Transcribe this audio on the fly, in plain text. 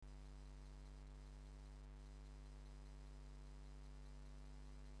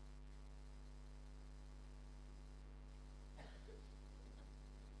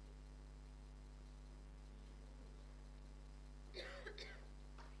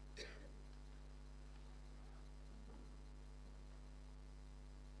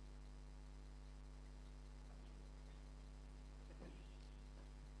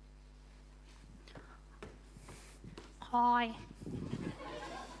Hi.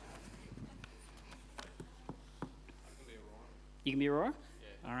 You can be Aurora?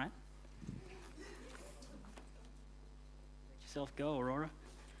 Yeah. All right. Let yourself go, Aurora.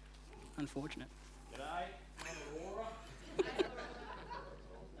 Unfortunate. G'day, I'm Aurora.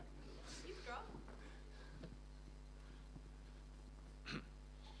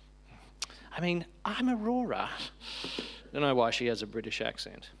 I mean, I'm Aurora. I don't know why she has a British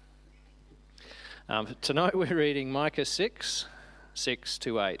accent. Tonight we're reading Micah 6,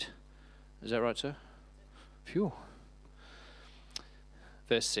 6-8. Is that right, sir? Phew.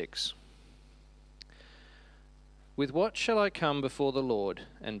 Verse 6. With what shall I come before the Lord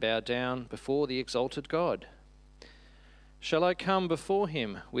and bow down before the exalted God? Shall I come before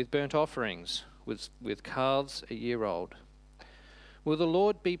him with burnt offerings, with calves a year old? Will the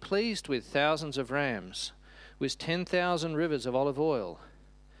Lord be pleased with thousands of rams, with 10,000 rivers of olive oil?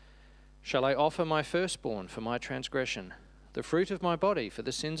 Shall I offer my firstborn for my transgression, the fruit of my body for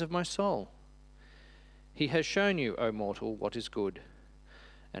the sins of my soul? He has shown you, O mortal, what is good.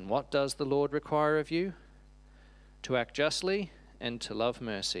 And what does the Lord require of you? To act justly and to love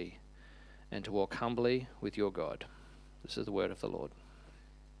mercy, and to walk humbly with your God. This is the word of the Lord.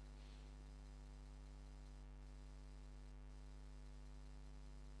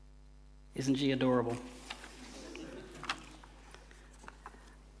 Isn't she adorable?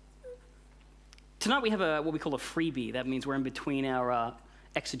 Tonight we have what we call a freebie. That means we're in between our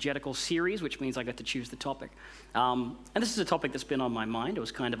exegetical series, which means I get to choose the topic. And this is a topic that's been on my mind. It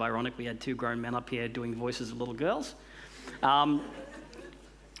was kind of ironic. We had two grown men up here doing voices of little girls. But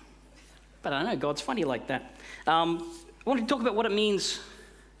I don't know, God's funny like that. I want to talk about what it means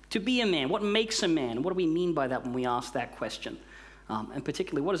to be a man. What makes a man? What do we mean by that when we ask that question? And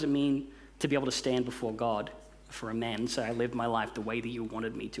particularly, what does it mean to be able to stand before God for a man and say, I lived my life the way that you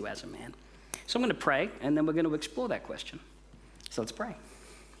wanted me to as a man? So I'm going to pray, and then we're going to explore that question. So let's pray.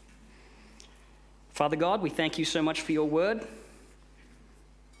 Father God, we thank you so much for your word,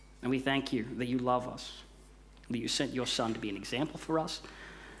 and we thank you that you love us, that you sent your son to be an example for us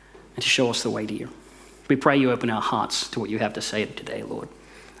and to show us the way to you. We pray you open our hearts to what you have to say today, Lord,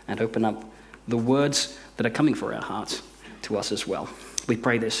 and open up the words that are coming for our hearts to us as well. We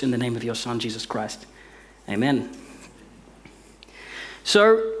pray this in the name of your son, Jesus Christ. Amen.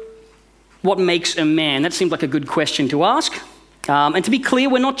 So, what makes a man? That seemed like a good question to ask. And to be clear,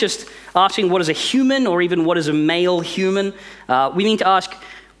 we're not just asking what is a human or even what is a male human. We need to ask,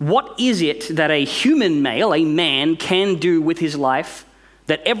 what is it that a human male, a man, can do with his life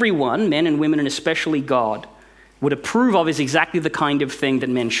that everyone, men and women and especially God, would approve of is exactly the kind of thing that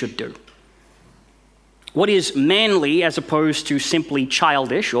men should do? What is manly as opposed to simply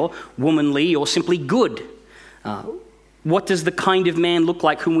childish or womanly or simply good? What does the kind of man look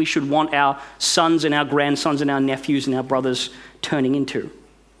like whom we should want our sons and our grandsons and our nephews and our brothers turning into?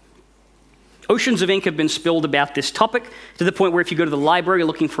 Oceans of ink have been spilled about this topic to the point where if you go to the library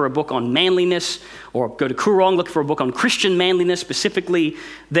looking for a book on manliness, or go to Koorong looking for a book on Christian manliness specifically,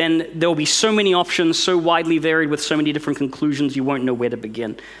 then there will be so many options, so widely varied with so many different conclusions, you won't know where to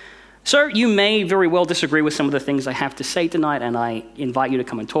begin. So you may very well disagree with some of the things I have to say tonight, and I invite you to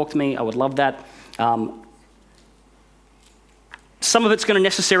come and talk to me. I would love that. Some of it's going to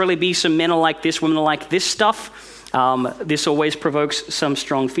necessarily be some men are like this, women are like this stuff. This always provokes some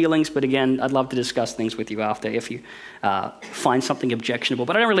strong feelings, but again, I'd love to discuss things with you after if you find something objectionable.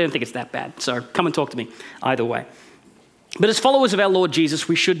 But I don't think it's that bad, so come and talk to me either way. But as followers of our Lord Jesus,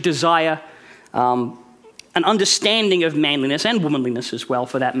 we should desire an understanding of manliness and womanliness as well,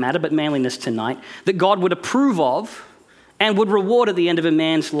 for that matter, but manliness tonight, that God would approve of and would reward at the end of a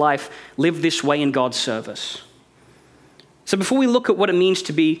man's life, live this way in God's service. So before we look at what it means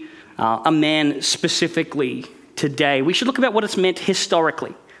to be a man specifically today, we should look about what it's meant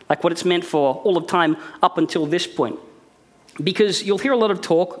historically, like what it's meant for all of time up until this point. Because you'll hear a lot of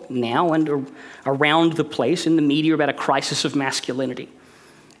talk now and around the place in the media about a crisis of masculinity.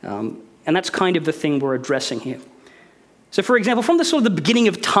 And that's kind of the thing we're addressing here. So for example, from the sort of the beginning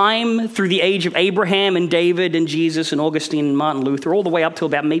of time through the age of Abraham and David and Jesus and Augustine and Martin Luther, all the way up till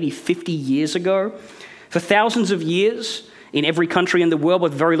about maybe 50 years ago, for thousands of years, in every country in the world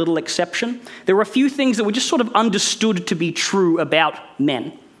with very little exception, there were a few things that were just sort of understood to be true about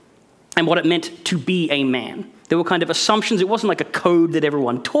men and what it meant to be a man. There were kind of assumptions. It wasn't like a code that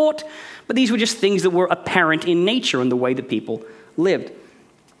everyone taught, but these were just things that were apparent in nature and the way that people lived.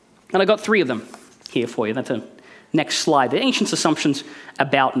 And I got 3 of them here for you. That's a next slide. The ancient assumptions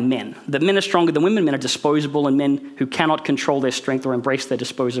about men. That men are stronger than women, men are disposable, and men who cannot control their strength or embrace their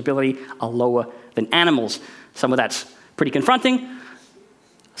disposability are lower than animals. Some of that's pretty confronting.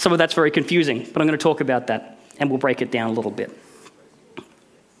 Some of that's very confusing, but I'm going to talk about that and we'll break it down a little bit.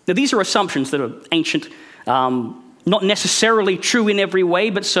 Now, these are assumptions that are ancient, not necessarily true in every way,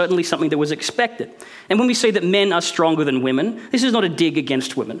 but certainly something that was expected. And when we say that men are stronger than women, this is not a dig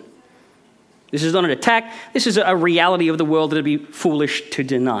against women. This is not an attack. This is a reality of the world that would be foolish to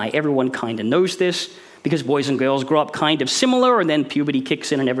deny. Everyone kind of knows this because boys and girls grow up kind of similar, and then puberty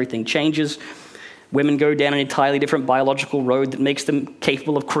kicks in and everything changes. Women go down an entirely different biological road that makes them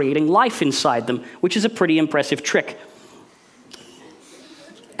capable of creating life inside them, which is a pretty impressive trick.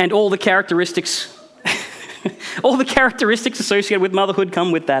 And all the characteristics associated with motherhood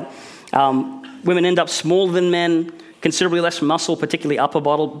come with that. Women end up smaller than men, considerably less muscle, particularly upper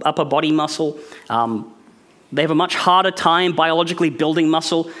body muscle. They have a much harder time biologically building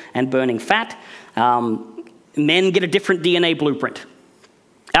muscle and burning fat. Men get a different DNA blueprint.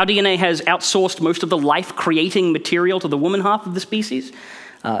 Our DNA has outsourced most of the life-creating material to the woman half of the species,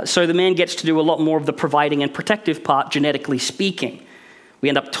 so the man gets to do a lot more of the providing and protective part, genetically speaking. We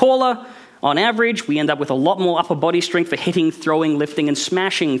end up taller on average. We end up with a lot more upper body strength for hitting, throwing, lifting, and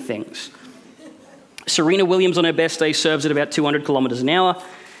smashing things. Serena Williams on her best day serves at about 200 kilometers an hour.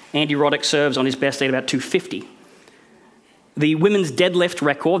 Andy Roddick serves on his best day at about 250. The women's deadlift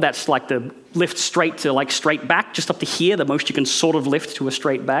record, that's like the lift straight to like straight back, just up to here, the most you can sort of lift to a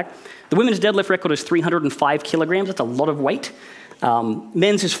straight back. The women's deadlift record is 305 kilograms. That's a lot of weight.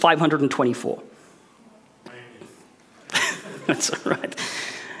 Men's is 524. That's all right.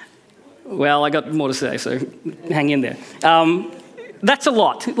 Well, I got more to say, so hang in there. That's a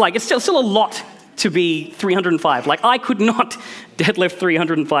lot. Like, it's still a lot to be 305. Like, I could not deadlift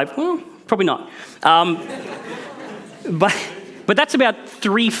 305. Well, probably not. But that's about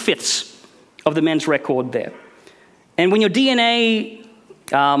 3/5 of the men's record there. And when your DNA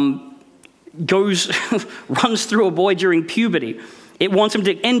runs through a boy during puberty, it wants him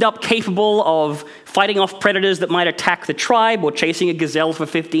to end up capable of fighting off predators that might attack the tribe or chasing a gazelle for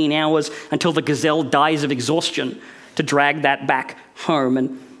 15 hours until the gazelle dies of exhaustion to drag that back home.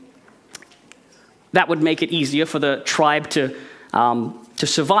 And that would make it easier for the tribe to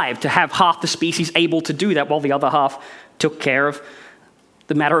survive, to have half the species able to do that while the other half took care of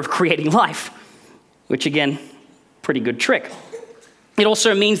the matter of creating life, which, again, pretty good trick. It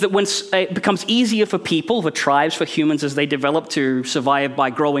also means that once it becomes easier for people, for tribes, for humans as they develop to survive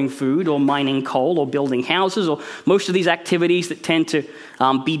by growing food or mining coal or building houses or most of these activities that tend to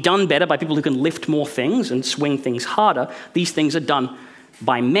be done better by people who can lift more things and swing things harder, these things are done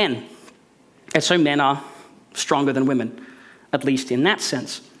by men. And so men are stronger than women, at least in that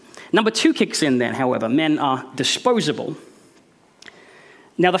sense. Number 2 kicks in then, however. Men are disposable.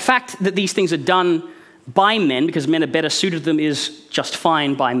 Now, the fact that these things are done by men, because men are better suited to them, is just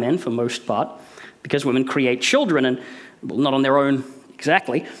fine by men for most part, because women create children, and well, not on their own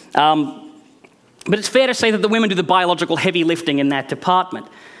exactly. But it's fair to say that the women do the biological heavy lifting in that department.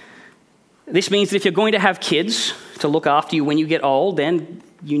 This means that if you're going to have kids to look after you when you get old, then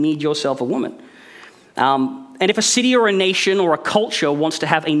you need yourself a woman. And if a city or a nation or a culture wants to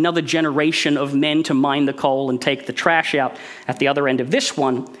have another generation of men to mine the coal and take the trash out at the other end of this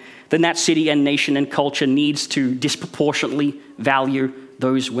one, then that city and nation and culture needs to disproportionately value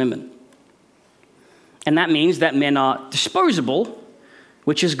those women. And that means that men are disposable,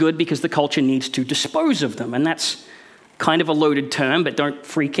 which is good because the culture needs to dispose of them. And that's kind of a loaded term, but don't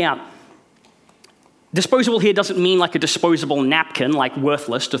freak out. Disposable here doesn't mean like a disposable napkin, like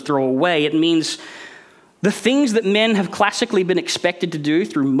worthless to throw away. It means the things that men have classically been expected to do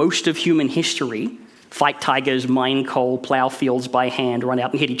through most of human history, fight tigers, mine coal, plow fields by hand, run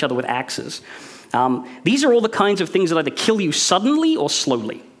out and hit each other with axes. These are all the kinds of things that either kill you suddenly or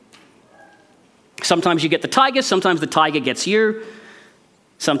slowly. Sometimes you get the tiger, sometimes the tiger gets you.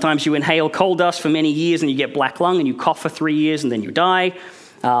 Sometimes you inhale coal dust for many years and you get black lung and you cough for 3 years and then you die.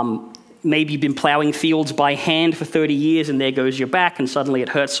 Maybe you've been plowing fields by hand for 30 years and there goes your back and suddenly it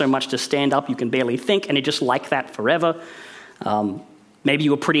hurts so much to stand up you can barely think and you're just like that forever. Maybe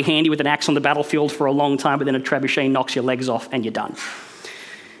you were pretty handy with an axe on the battlefield for a long time, but then a trebuchet knocks your legs off and you're done.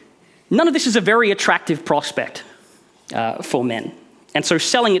 None of this is a very attractive prospect for men. And so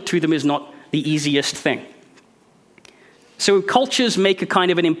selling it to them is not the easiest thing. So cultures make a kind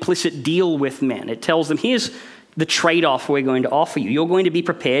of an implicit deal with men. It tells them, here's the trade-off we're going to offer you. You're going to be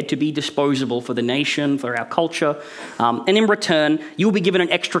prepared to be disposable for the nation, for our culture, and in return, you'll be given an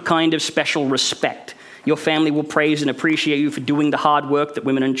extra kind of special respect. Your family will praise and appreciate you for doing the hard work that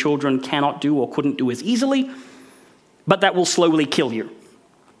women and children cannot do or couldn't do as easily, but that will slowly kill you.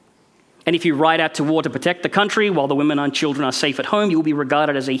 And if you ride out to war to protect the country while the women and children are safe at home, you'll be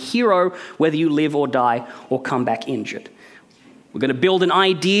regarded as a hero whether you live or die or come back injured. We're going to build an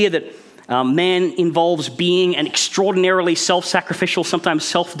idea that Man involves being an extraordinarily self-sacrificial, sometimes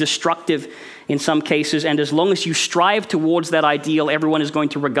self-destructive in some cases, and as long as you strive towards that ideal, everyone is going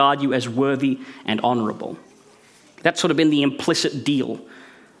to regard you as worthy and honorable. That's sort of been the implicit deal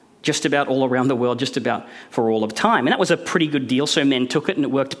just about all around the world, just about for all of time. And that was a pretty good deal, so men took it, and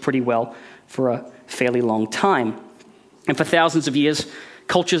it worked pretty well for a fairly long time. And for thousands of years,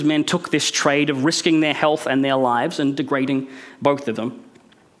 culture's men took this trade of risking their health and their lives and degrading both of them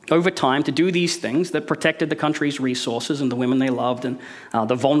over time to do these things that protected the country's resources and the women they loved and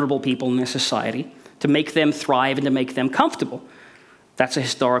the vulnerable people in their society, to make them thrive and to make them comfortable. That's a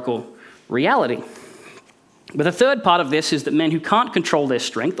historical reality. But the third part of this is that men who can't control their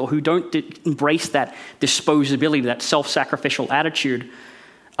strength or who don't embrace that disposability, that self-sacrificial attitude,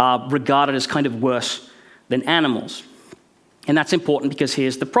 are regarded as kind of worse than animals. And that's important because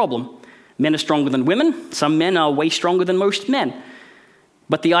here's the problem. Men are stronger than women. Some men are way stronger than most men.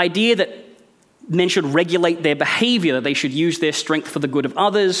 But the idea that men should regulate their behavior, that they should use their strength for the good of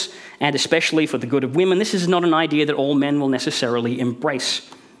others, and especially for the good of women, this is not an idea that all men will necessarily embrace.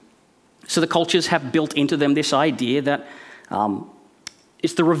 So the cultures have built into them this idea that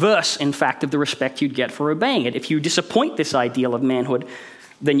it's the reverse, in fact, of the respect you'd get for obeying it. If you disappoint this ideal of manhood,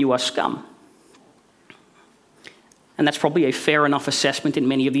 then you are scum. And that's probably a fair enough assessment in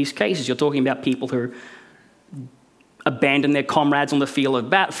many of these cases. You're talking about people who abandon their comrades on the field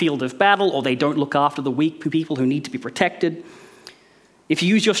of battle, or they don't look after the weak people who need to be protected. If you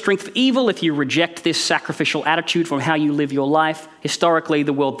use your strength for evil, if you reject this sacrificial attitude from how you live your life, historically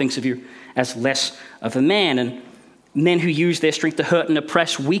the world thinks of you as less of a man. And men who use their strength to hurt and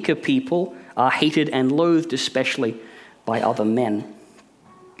oppress weaker people are hated and loathed, especially by other men.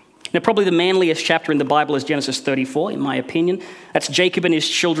 Now, probably the manliest chapter in the Bible is Genesis 34, in my opinion. That's Jacob and his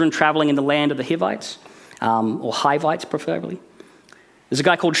children traveling in the land of the Hivites, or Hivites, preferably. There's a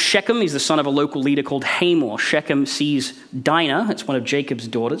guy called Shechem. He's the son of a local leader called Hamor. Shechem sees Dinah, that's one of Jacob's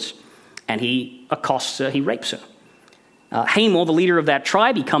daughters, and he accosts her, he rapes her. Hamor, the leader of that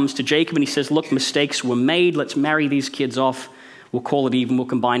tribe, he comes to Jacob and he says, look, mistakes were made. Let's marry these kids off. We'll call it even. We'll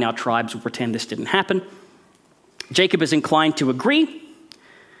combine our tribes. We'll pretend this didn't happen. Jacob is inclined to agree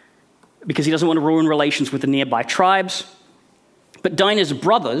because he doesn't want to ruin relations with the nearby tribes. But Dinah's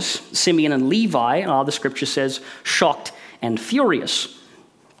brothers, Simeon and Levi, the scripture says, shocked and furious.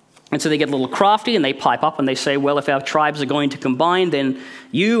 And so they get a little crafty and they pipe up and they say, well, if our tribes are going to combine, then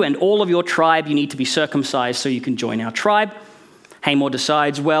you and all of your tribe, you need to be circumcised so you can join our tribe. Hamor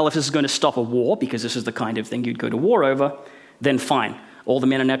decides, well, if this is going to stop a war, because this is the kind of thing you'd go to war over, then fine. All the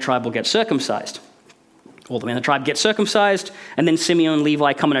men in our tribe will get circumcised. All the men in the tribe get circumcised, and then Simeon and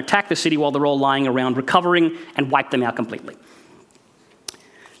Levi come and attack the city while they're all lying around recovering and wipe them out completely.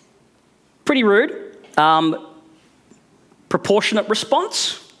 Pretty rude. Proportionate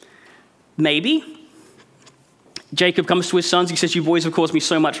response? Maybe. Jacob comes to his sons. He says, you boys have caused me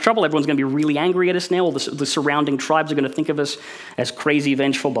so much trouble. Everyone's going to be really angry at us now. All the surrounding tribes are going to think of us as crazy,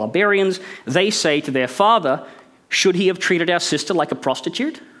 vengeful barbarians. They say to their father, should he have treated our sister like a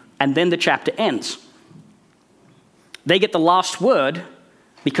prostitute? And then the chapter ends. They get the last word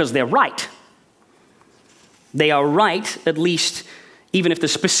because they're right. They are right, at least, even if the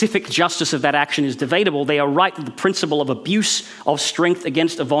specific justice of that action is debatable, they are right that the principle of abuse of strength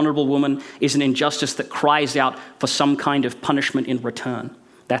against a vulnerable woman is an injustice that cries out for some kind of punishment in return.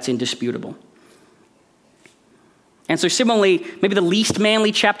 That's indisputable. And so similarly, maybe the least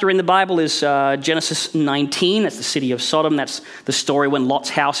manly chapter in the Bible is Genesis 19. That's the city of Sodom. That's the story when Lot's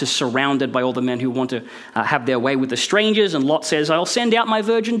house is surrounded by all the men who want to have their way with the strangers. And Lot says, I'll send out my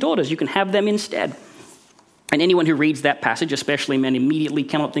virgin daughters. You can have them instead. And anyone who reads that passage, especially men, immediately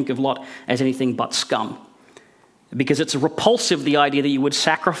cannot think of Lot as anything but scum. Because it's repulsive, the idea that you would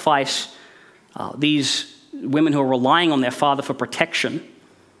sacrifice these women who are relying on their father for protection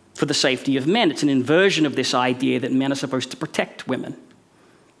for the safety of men. It's an inversion of this idea that men are supposed to protect women.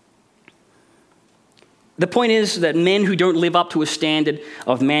 The point is that men who don't live up to a standard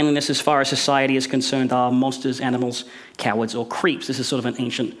of manliness as far as society is concerned are monsters, animals, cowards, or creeps. This is sort of an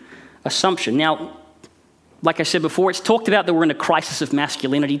ancient assumption. Now, like I said before, it's talked about that we're in a crisis of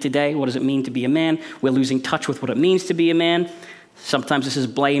masculinity today. What does it mean to be a man? We're losing touch with what it means to be a man. Sometimes this is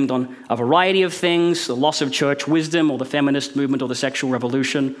blamed on a variety of things, the loss of church wisdom or the feminist movement or the sexual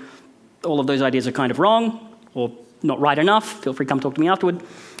revolution. All of those ideas are kind of wrong or not right enough. Feel free to come talk to me afterward.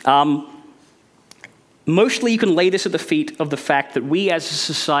 Mostly you can lay this at the feet of the fact that we as a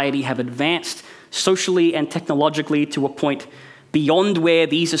society have advanced socially and technologically to a point beyond where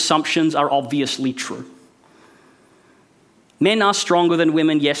these assumptions are obviously true. Men are stronger than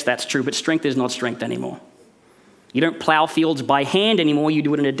women, yes, that's true, but strength is not strength anymore. You don't plow fields by hand anymore. You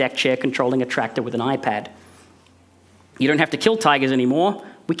do it in a deck chair controlling a tractor with an iPad. You don't have to kill tigers anymore.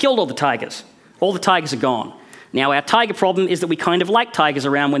 We killed all the tigers. All the tigers are gone. Now, our tiger problem is that we kind of like tigers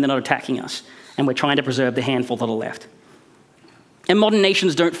around when they're not attacking us, and we're trying to preserve the handful that are left. And modern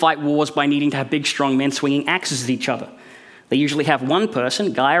nations don't fight wars by needing to have big, strong men swinging axes at each other. They usually have one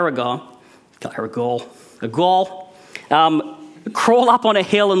person, guy or a Gaul, crawl up on a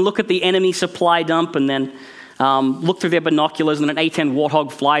hill and look at the enemy supply dump, and then look through their binoculars, and an A-10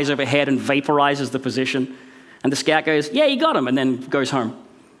 Warthog flies overhead and vaporizes the position. And the scout goes, yeah, you got him, and then goes home.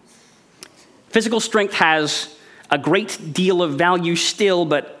 Physical strength has a great deal of value still,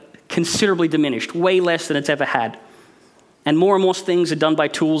 but considerably diminished, way less than it's ever had. And more things are done by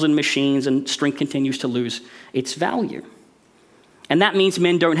tools and machines, and strength continues to lose its value. And that means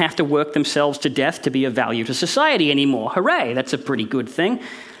men don't have to work themselves to death to be of value to society anymore. Hooray, that's a pretty good thing.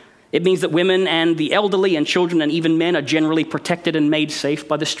 It means that women and the elderly and children and even men are generally protected and made safe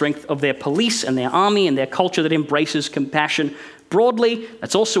by the strength of their police and their army and their culture that embraces compassion. Broadly,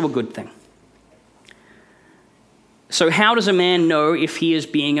 that's also a good thing. So how does a man know if he is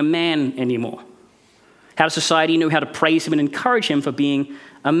being a man anymore? How does society know how to praise him and encourage him for being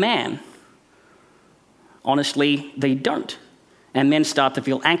a man? Honestly, they don't. And men start to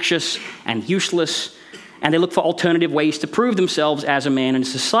feel anxious and useless, and they look for alternative ways to prove themselves as a man in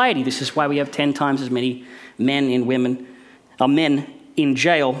society. This is why we have 10 times as many men in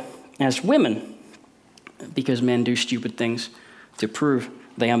jail as women, because men do stupid things to prove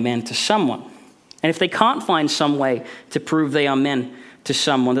they are men to someone. And if they can't find some way to prove they are men to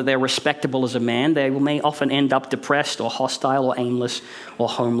someone, that they're respectable as a man, they may often end up depressed or hostile or aimless or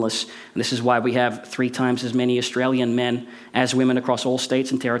homeless. And this is why we have 3 times as many Australian men as women across all states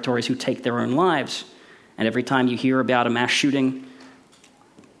and territories who take their own lives. And every time you hear about a mass shooting,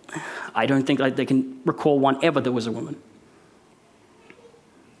 I don't think they can recall one ever that was a woman.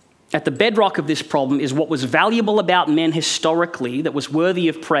 At the bedrock of this problem is what was valuable about men historically that was worthy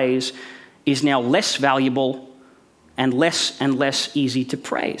of praise is now less valuable and less easy to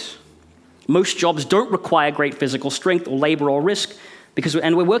praise. Most jobs don't require great physical strength or labor or risk,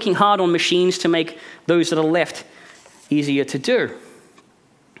 and we're working hard on machines to make those that are left easier to do.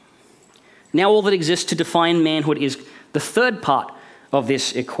 Now all that exists to define manhood is the third part of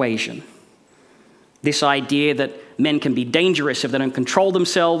this equation. This idea that men can be dangerous if they don't control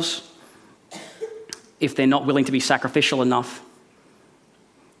themselves, if they're not willing to be sacrificial enough.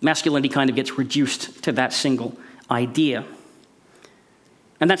 Masculinity kind of gets reduced to that single idea.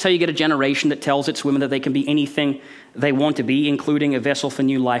 And that's how you get a generation that tells its women that they can be anything they want to be, including a vessel for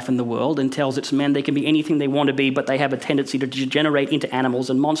new life in the world, and tells its men they can be anything they want to be, but they have a tendency to degenerate into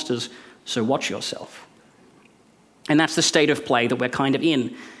animals and monsters, so watch yourself. And that's the state of play that we're kind of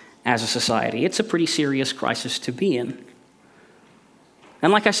in as a society. It's a pretty serious crisis to be in.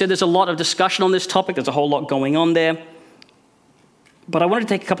 And like I said, there's a lot of discussion on this topic. There's a whole lot going on there. But I wanted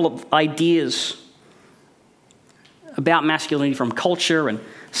to take a couple of ideas about masculinity from culture and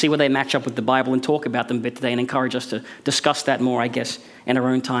see where they match up with the Bible and talk about them a bit today and encourage us to discuss that more, I guess, in our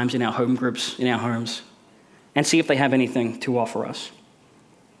own times, in our home groups, in our homes, and see if they have anything to offer us.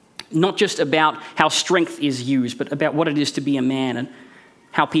 Not just about how strength is used, but about what it is to be a man and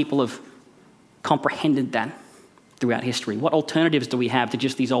how people have comprehended that throughout history. What alternatives do we have to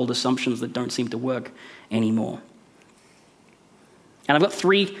just these old assumptions that don't seem to work anymore? And I've got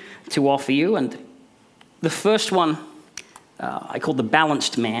 3 to offer you, and the first one I call the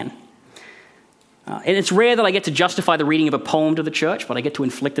balanced man. And it's rare that I get to justify the reading of a poem to the church, but I get to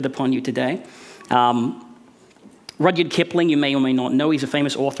inflict it upon you today. Rudyard Kipling, you may or may not know, he's a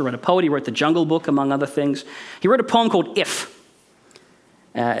famous author and a poet. He wrote The Jungle Book, among other things. He wrote a poem called If.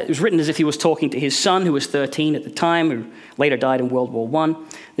 It was written as if he was talking to his son, who was 13 at the time, who later died in World War I.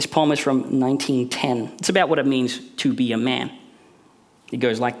 This poem is from 1910. It's about what it means to be a man. It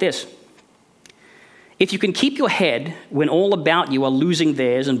goes like this. If you can keep your head when all about you are losing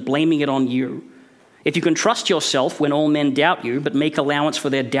theirs and blaming it on you, if you can trust yourself when all men doubt you, but make allowance for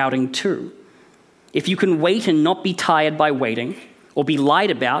their doubting too, if you can wait and not be tired by waiting, or be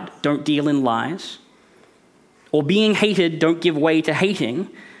lied about, don't deal in lies, or being hated, don't give way to hating,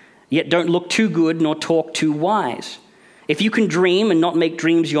 yet don't look too good nor talk too wise. If you can dream and not make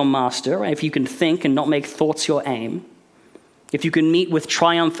dreams your master, if you can think and not make thoughts your aim, if you can meet with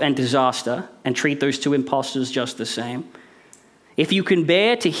triumph and disaster and treat those 2 impostors just the same, if you can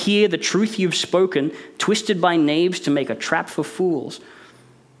bear to hear the truth you've spoken twisted by knaves to make a trap for fools,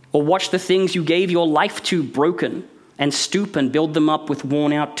 or watch the things you gave your life to broken and stoop and build them up with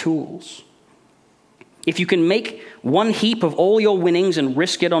worn-out tools, if you can make one heap of all your winnings and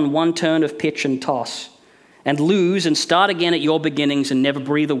risk it on one turn of pitch and toss, and lose and start again at your beginnings and never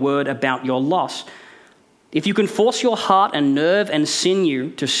breathe a word about your loss. If you can force your heart and nerve and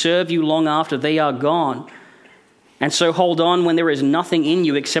sinew to serve you long after they are gone, and so hold on when there is nothing in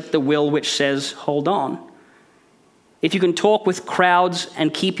you except the will which says, hold on. If you can talk with crowds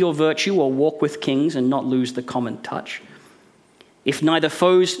and keep your virtue, or walk with kings and not lose the common touch. If neither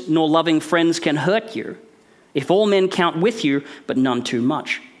foes nor loving friends can hurt you, if all men count with you, but none too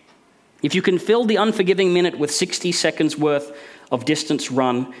much. If you can fill the unforgiving minute with 60 seconds worth of distance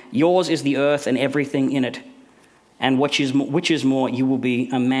run, yours is the earth and everything in it. And which is more, you will be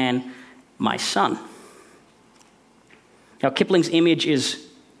a man, my son. Now, Kipling's image is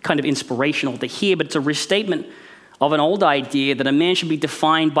kind of inspirational to hear, but it's a restatement of an old idea that a man should be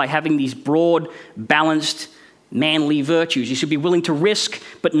defined by having these broad, balanced, manly virtues. He should be willing to risk,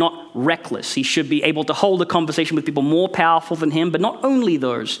 but not reckless. He should be able to hold a conversation with people more powerful than him, but not only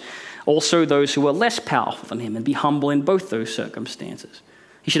those, also those who are less powerful than him, and be humble in both those circumstances.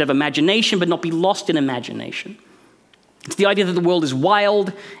 He should have imagination, but not be lost in imagination. It's the idea that the world is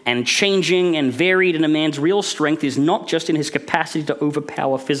wild and changing and varied, and a man's real strength is not just in his capacity to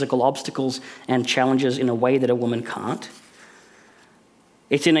overpower physical obstacles and challenges in a way that a woman can't.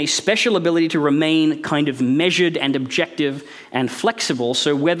 It's in a special ability to remain kind of measured and objective and flexible,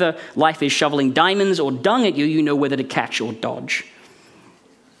 so whether life is shoveling diamonds or dung at you, you know whether to catch or dodge.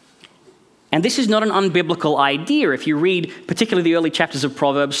 And this is not an unbiblical idea. If you read particularly the early chapters of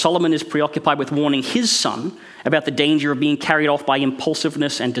Proverbs, Solomon is preoccupied with warning his son about the danger of being carried off by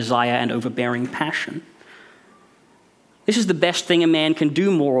impulsiveness and desire and overbearing passion. This is the best thing a man can do,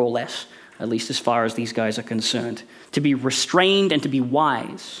 more or less, at least as far as these guys are concerned, to be restrained and to be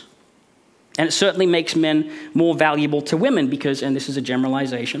wise. And it certainly makes men more valuable to women because, and this is a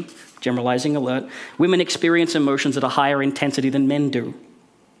generalization, generalizing alert, women experience emotions at a higher intensity than men do.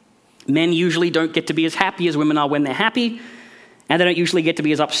 Men usually don't get to be as happy as women are when they're happy, and they don't usually get to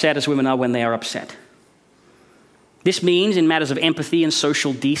be as upset as women are when they are upset. This means, in matters of empathy and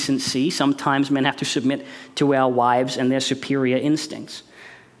social decency, sometimes men have to submit to our wives and their superior instincts.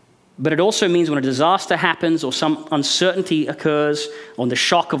 But it also means when a disaster happens or some uncertainty occurs, or the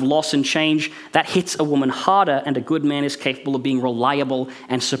shock of loss and change, that hits a woman harder, and a good man is capable of being reliable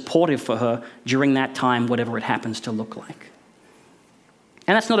and supportive for her during that time, whatever it happens to look like.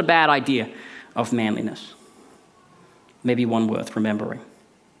 And that's not a bad idea of manliness. Maybe one worth remembering.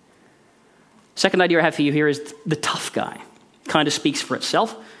 Second idea I have for you here is the tough guy. Kind of speaks for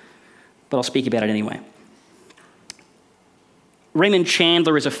itself, but I'll speak about it anyway. Raymond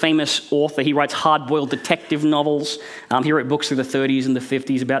Chandler is a famous author. He writes hard-boiled detective novels. He wrote books through the 30s and the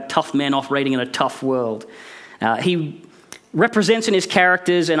 50s about tough men operating in a tough world. He represents in his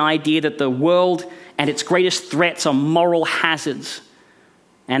characters an idea that the world and its greatest threats are moral hazards,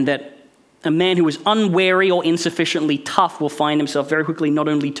 and that a man who is unwary or insufficiently tough will find himself very quickly not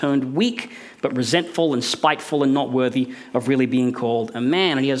only turned weak, but resentful and spiteful and not worthy of really being called a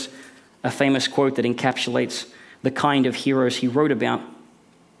man. And he has a famous quote that encapsulates the kind of heroes he wrote about.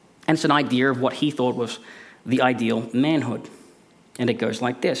 And it's an idea of what he thought was the ideal manhood. And it goes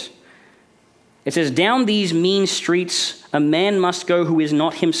like this. It says, "Down these mean streets a man must go who is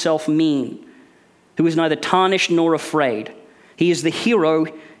not himself mean, who is neither tarnished nor afraid. He is the hero,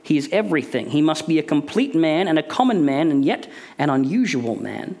 he is everything. He must be a complete man and a common man and yet an unusual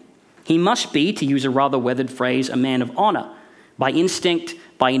man. He must be, to use a rather weathered phrase, a man of honor, by instinct,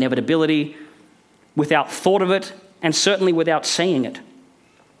 by inevitability, without thought of it, and certainly without saying it.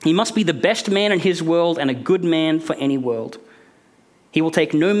 He must be the best man in his world and a good man for any world. He will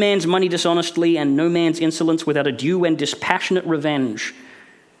take no man's money dishonestly and no man's insolence without a due and dispassionate revenge.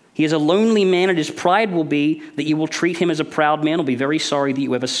 He is a lonely man, and his pride will be that you will treat him as a proud man or be very sorry that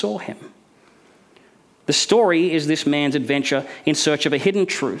you ever saw him." The story is this man's adventure in search of a hidden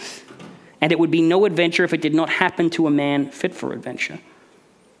truth, and it would be no adventure if it did not happen to a man fit for adventure.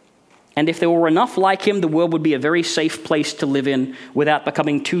 And if there were enough like him, the world would be a very safe place to live in without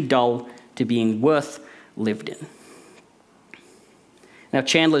becoming too dull to being worth lived in. Now,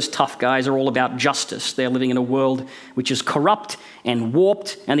 Chandler's tough guys are all about justice. They're living in a world which is corrupt and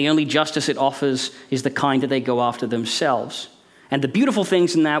warped, and the only justice it offers is the kind that they go after themselves. And the beautiful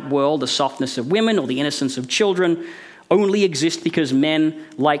things in that world, the softness of women or the innocence of children, only exist because men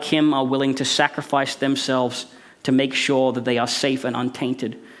like him are willing to sacrifice themselves to make sure that they are safe and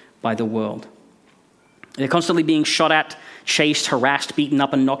untainted by the world. They're constantly being shot at, chased, harassed, beaten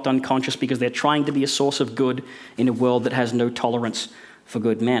up, and knocked unconscious because they're trying to be a source of good in a world that has no tolerance for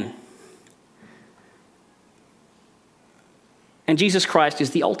good men. And Jesus Christ is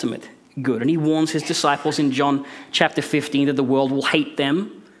the ultimate good, and he warns his disciples in John chapter 15 that the world will hate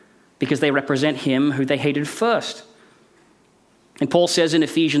them because they represent him who they hated first. And Paul says in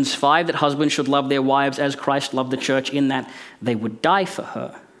Ephesians 5 that husbands should love their wives as Christ loved the church, in that they would die for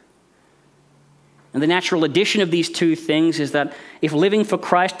her. And the natural addition of these two things is that if living for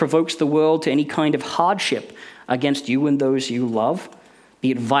Christ provokes the world to any kind of hardship against you and those you love, be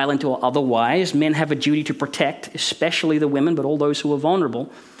it violent or otherwise, men have a duty to protect, especially the women, but all those who are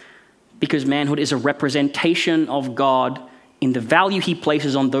vulnerable, because manhood is a representation of God in the value he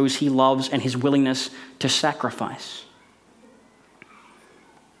places on those he loves and his willingness to sacrifice.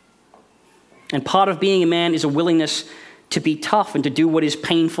 And part of being a man is a willingness to be tough and to do what is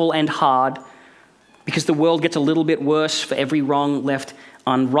painful and hard, because the world gets a little bit worse for every wrong left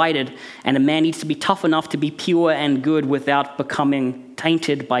unrighted, and a man needs to be tough enough to be pure and good without becoming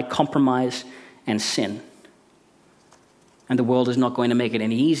tainted by compromise and sin. And the world is not going to make it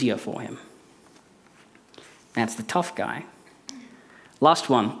any easier for him. That's the tough guy. Last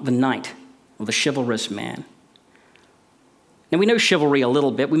one, the knight, or the chivalrous man. Now, we know chivalry a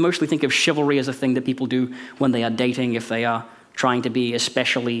little bit. We mostly think of chivalry as a thing that people do when they are dating, if they are trying to be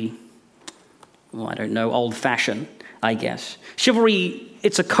especially, old-fashioned, I guess. Chivalry,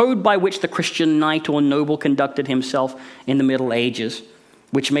 it's a code by which the Christian knight or noble conducted himself in the Middle Ages,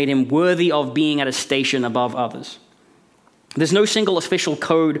 which made him worthy of being at a station above others. There's no single official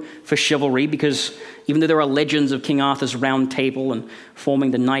code for chivalry, because even though there are legends of King Arthur's Round Table and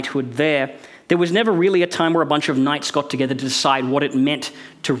forming the knighthood there was never really a time where a bunch of knights got together to decide what it meant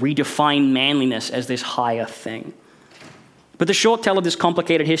to redefine manliness as this higher thing. But the short tale of this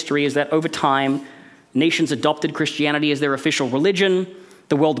complicated history is that over time, nations adopted Christianity as their official religion.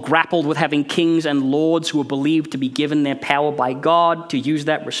 The world grappled with having kings and lords who were believed to be given their power by God to use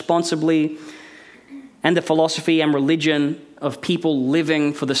that responsibly. And the philosophy and religion of people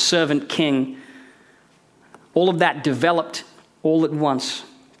living for the servant king, all of that developed all at once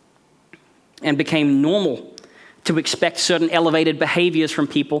and became normal to expect certain elevated behaviors from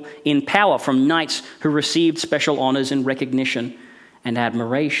people in power, from knights who received special honors and recognition and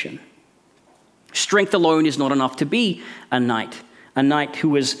admiration. Strength alone is not enough to be a knight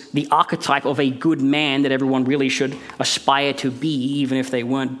who is the archetype of a good man that everyone really should aspire to be, even if they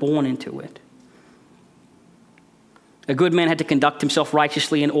weren't born into it. A good man had to conduct himself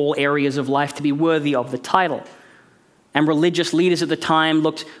righteously in all areas of life to be worthy of the title. And religious leaders at the time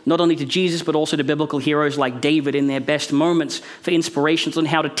looked not only to Jesus, but also to biblical heroes like David in their best moments for inspirations on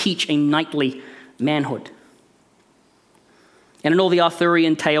how to teach a knightly manhood. And in all the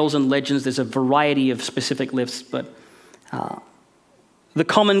Arthurian tales and legends, there's a variety of specific lists, but the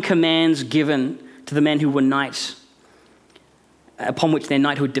common commands given to the men who were knights, upon which their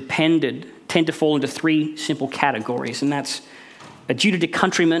knighthood depended, tend to fall into three simple categories, and that's a duty to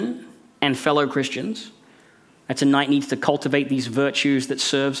countrymen and fellow Christians. That's a knight needs to cultivate these virtues that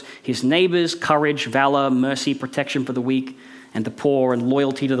serves his neighbors: courage, valor, mercy, protection for the weak and the poor, and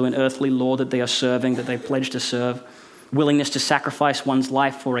loyalty to an earthly lord that they are serving, that they pledge to serve, willingness to sacrifice one's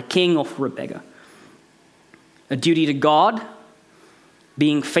life for a king or for a beggar. A duty to God,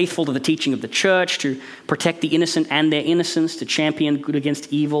 being faithful to the teaching of the church, to protect the innocent and their innocence, to champion good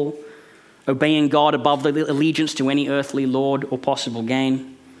against evil, obeying God above the allegiance to any earthly lord or possible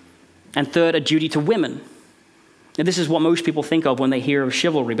gain. And third, a duty to women. And this is what most people think of when they hear of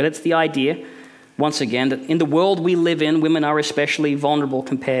chivalry, but it's the idea, once again, that in the world we live in, women are especially vulnerable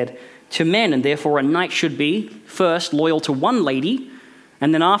compared to men, and therefore a knight should be, first, loyal to one lady,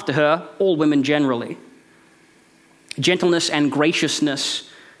 and then after her, all women generally. Gentleness and graciousness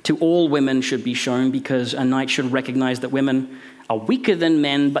to all women should be shown, because a knight should recognize that women are weaker than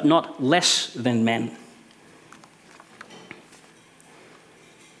men, but not less than men.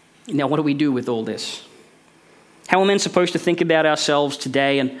 Now, what do we do with all this? How are men supposed to think about ourselves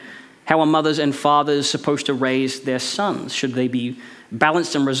today, and how are mothers and fathers supposed to raise their sons? Should they be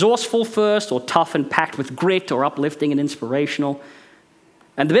balanced and resourceful first, or tough and packed with grit, or uplifting and inspirational?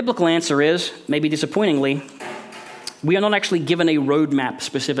 And the biblical answer is, maybe disappointingly, we are not actually given a roadmap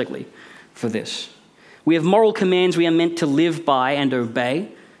specifically for this. We have moral commands we are meant to live by and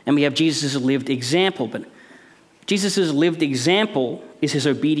obey, and we have Jesus' lived example. But Jesus' lived example is his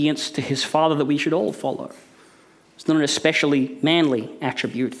obedience to his Father that we should all follow. It's not an especially manly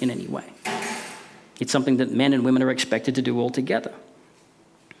attribute in any way. It's something that men and women are expected to do all together.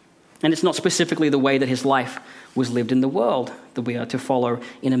 And it's not specifically the way that his life was lived in the world that we are to follow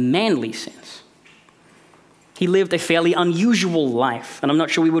in a manly sense. He lived a fairly unusual life, and I'm not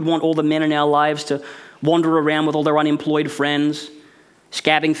sure we would want all the men in our lives to wander around with all their unemployed friends,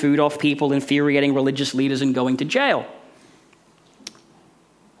 scabbing food off people, infuriating religious leaders, and going to jail.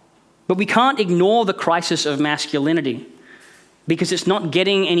 But we can't ignore the crisis of masculinity because it's not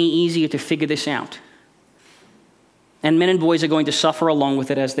getting any easier to figure this out. And men and boys are going to suffer along with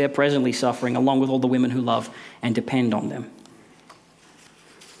it as they're presently suffering, along with all the women who love and depend on them.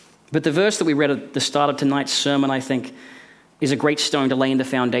 But the verse that we read at the start of tonight's sermon, I think, is a great stone to lay in the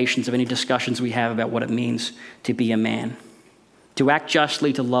foundations of any discussions we have about what it means to be a man. To act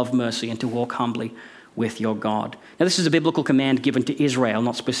justly, to love mercy, and to walk humbly with your God. Now, this is a biblical command given to Israel,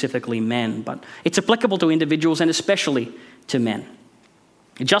 not specifically men, but it's applicable to individuals and especially to men.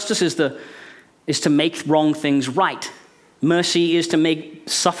 Justice is to make wrong things right. Mercy is to make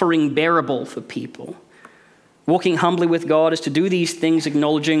suffering bearable for people. Walking humbly with God is to do these things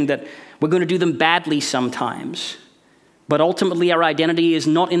acknowledging that we're going to do them badly sometimes. But ultimately, our identity is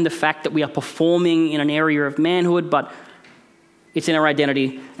not in the fact that we are performing in an area of manhood, but it's in our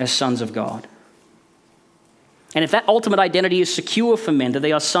identity as sons of God. And if that ultimate identity is secure for men, that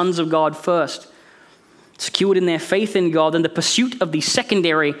they are sons of God first, secured in their faith in God, then the pursuit of the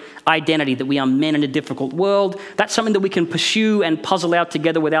secondary identity that we are men in a difficult world, that's something that we can pursue and puzzle out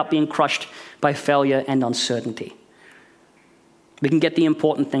together without being crushed by failure and uncertainty. We can get the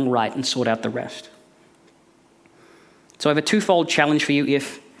important thing right and sort out the rest. So I have a twofold challenge for you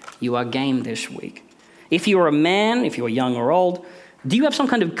if you are game this week. If you are a man, if you are young or old, do you have some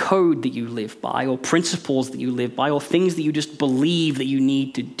kind of code that you live by, or principles that you live by, or things that you just believe that you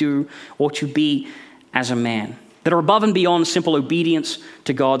need to do or to be as a man, that are above and beyond simple obedience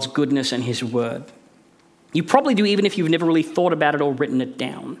to God's goodness and his word? You probably do, even if you've never really thought about it or written it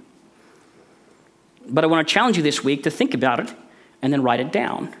down. But I want to challenge you this week to think about it and then write it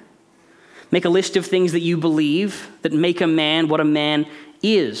down. Make a list of things that you believe that make a man what a man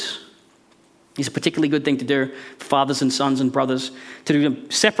is. It's a particularly good thing to do for fathers and sons and brothers, to do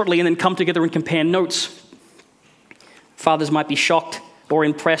them separately and then come together and compare notes. Fathers might be shocked or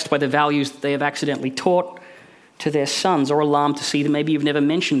impressed by the values that they have accidentally taught to their sons, or alarmed to see that maybe you've never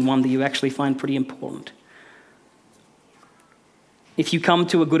mentioned one that you actually find pretty important. If you come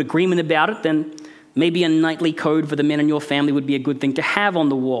to a good agreement about it, then maybe a nightly code for the men in your family would be a good thing to have on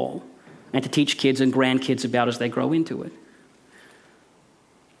the wall and to teach kids and grandkids about as they grow into it.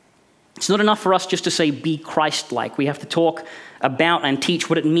 It's not enough for us just to say, be Christ-like. We have to talk about and teach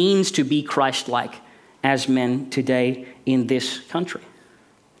what it means to be Christ-like as men today in this country.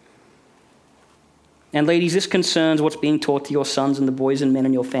 And ladies, this concerns what's being taught to your sons and the boys and men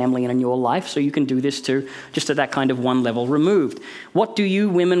in your family and in your life, so you can do this too, just at that kind of one level removed. What do you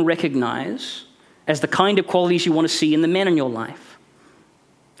women recognize as the kind of qualities you want to see in the men in your life?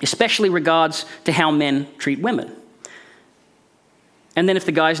 Especially regards to how men treat women. And then if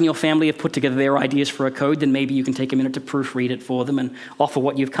the guys in your family have put together their ideas for a code, then maybe you can take a minute to proofread it for them and offer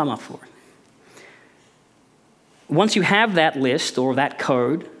what you've come up for. Once you have that list or that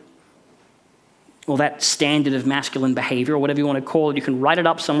code, or that standard of masculine behavior, or whatever you want to call it, you can write it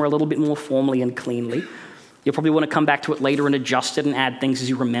up somewhere a little bit more formally and cleanly. You'll probably want to come back to it later and adjust it and add things as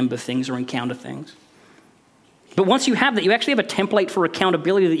you remember things or encounter things. But once you have that, you actually have a template for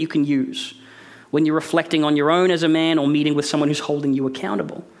accountability that you can use when you're reflecting on your own as a man or meeting with someone who's holding you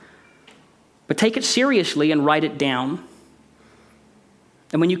accountable. But take it seriously and write it down.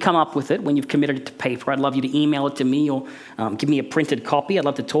 And when you come up with it, when you've committed it to paper, I'd love you to email it to me or give me a printed copy. I'd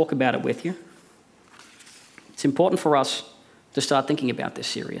love to talk about it with you. It's important for us to start thinking about this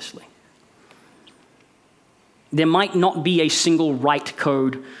seriously. There might not be a single right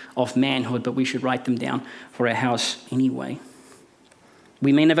code of manhood, but we should write them down for our house anyway.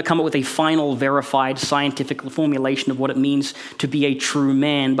 We may never come up with a final, verified, scientific formulation of what it means to be a true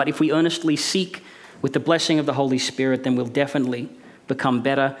man, but if we earnestly seek with the blessing of the Holy Spirit, then we'll definitely become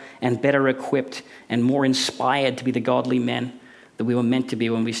better and better equipped and more inspired to be the godly men that we were meant to be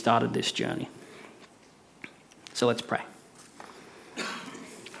when we started this journey. So let's pray.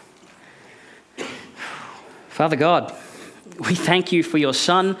 Father God, we thank you for your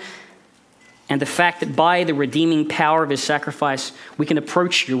Son and the fact that by the redeeming power of his sacrifice, we can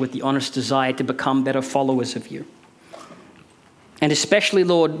approach you with the honest desire to become better followers of you. And especially,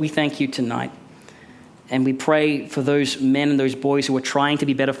 Lord, we thank you tonight. And we pray for those men and those boys who are trying to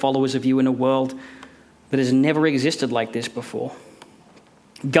be better followers of you in a world that has never existed like this before.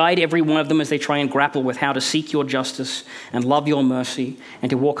 Guide every one of them as they try and grapple with how to seek your justice and love your mercy and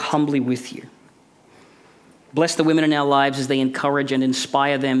to walk humbly with you. Bless the women in our lives as they encourage and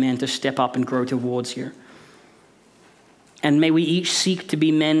inspire their men to step up and grow towards you. And may we each seek to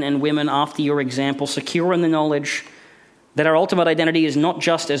be men and women after your example, secure in the knowledge that our ultimate identity is not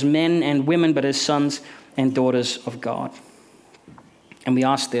just as men and women, but as sons and daughters of God. And we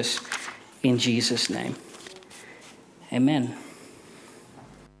ask this in Jesus' name. Amen.